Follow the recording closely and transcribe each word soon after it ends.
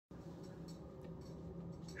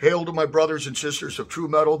Hail to my brothers and sisters of true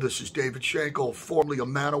metal. This is David Shankle, formerly of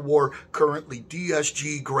Manowar, currently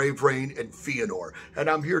DSG, Grave Reign, and Feanor. And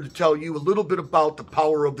I'm here to tell you a little bit about the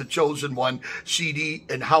Power of the Chosen One CD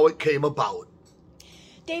and how it came about.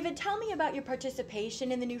 David, tell me about your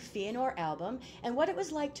participation in the new Feanor album and what it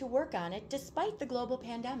was like to work on it despite the global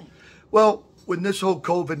pandemic. Well, when this whole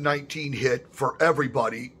COVID-19 hit for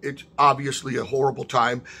everybody, it's obviously a horrible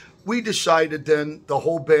time. We decided then, the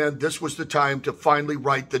whole band, this was the time to finally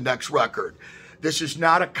write the next record. This is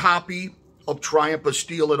not a copy of Triumph of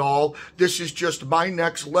Steel at all. This is just my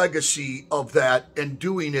next legacy of that and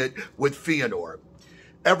doing it with Feanor.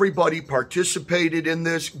 Everybody participated in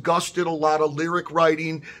this. Gus did a lot of lyric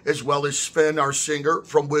writing, as well as Sven, our singer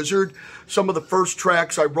from Wizard. Some of the first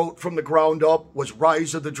tracks I wrote from the ground up was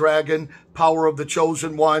Rise of the Dragon, Power of the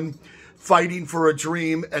Chosen One, Fighting for a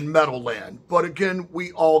Dream, and Metal Land. But again,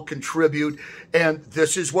 we all contribute, and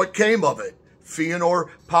this is what came of it.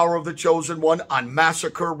 Feanor, Power of the Chosen One on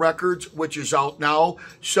Massacre Records, which is out now.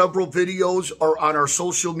 Several videos are on our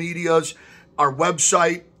social medias, our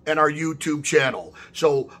website, and our YouTube channel.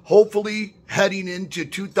 So hopefully heading into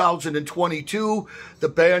 2022, the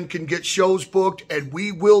band can get shows booked, and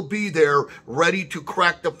we will be there ready to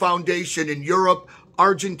crack the foundation in Europe,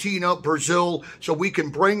 Argentina, Brazil, so we can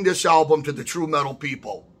bring this album to the true metal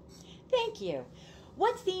people. Thank you.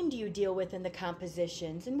 What theme do you deal with in the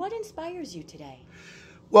compositions, and what inspires you today?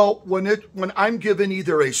 Well, when I'm given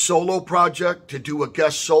either a solo project to do a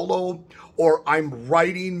guest solo, or I'm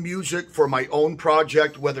writing music for my own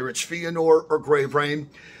project, whether it's Feanor or Grave Reign,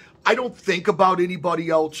 I don't think about anybody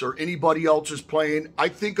else or anybody else's playing. I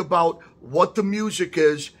think about what the music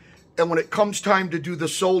is, and when it comes time to do the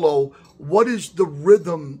solo, what is the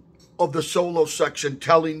rhythm of the solo section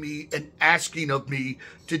telling me and asking of me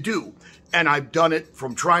to do? And I've done it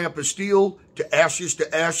from Triumph of Steel to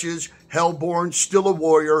Ashes, Hellborn, Still a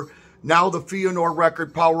Warrior, now the Feanor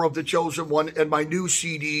record, Power of the Chosen One, and my new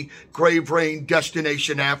CD, Grave Reign,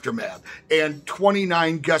 Destination Aftermath, and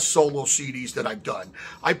 29 guest solo CDs that I've done.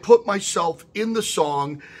 I put myself in the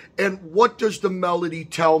song, and what does the melody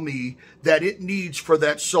tell me that it needs for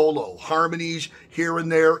that solo? Harmonies here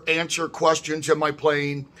and there, answer questions am I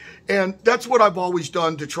playing? And that's what I've always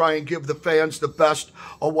done to try and give the fans the best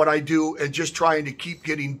of what I do, and just trying to keep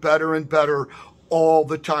getting better and better all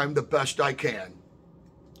the time, the best I can.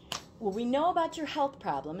 Well, we know about your health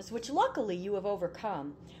problems, which luckily you have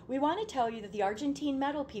overcome. We want to tell you that the Argentine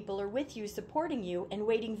metal people are with you, supporting you, and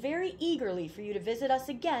waiting very eagerly for you to visit us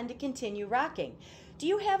again to continue rocking. Do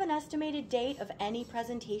you have an estimated date of any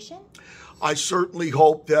presentation? I certainly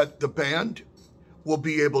hope that the band will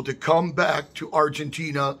be able to come back to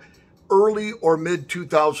Argentina early or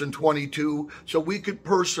mid-2022 so we could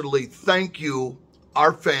personally thank you,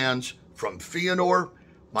 our fans, from Feanor,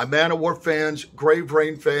 my Manowar fans, Grave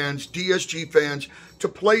Reign fans, DSG fans, to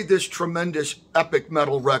play this tremendous epic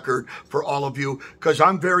metal record for all of you, because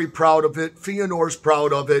I'm very proud of it. Feanor's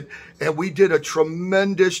proud of it, and we did a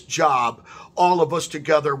tremendous job, all of us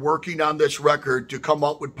together, working on this record to come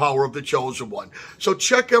up with Power of the Chosen One. So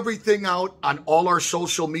check everything out on all our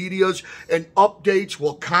social medias, and updates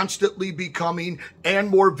will constantly be coming, and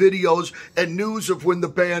more videos and news of when the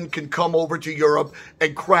band can come over to Europe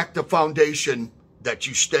and crack the foundation that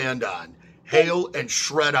you stand on. Hail and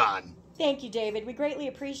shred on. Thank you, David. We greatly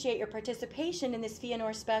appreciate your participation in this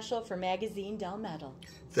Feanor special for Magazine Del Metal.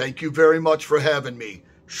 Thank you very much for having me.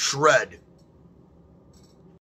 Shred.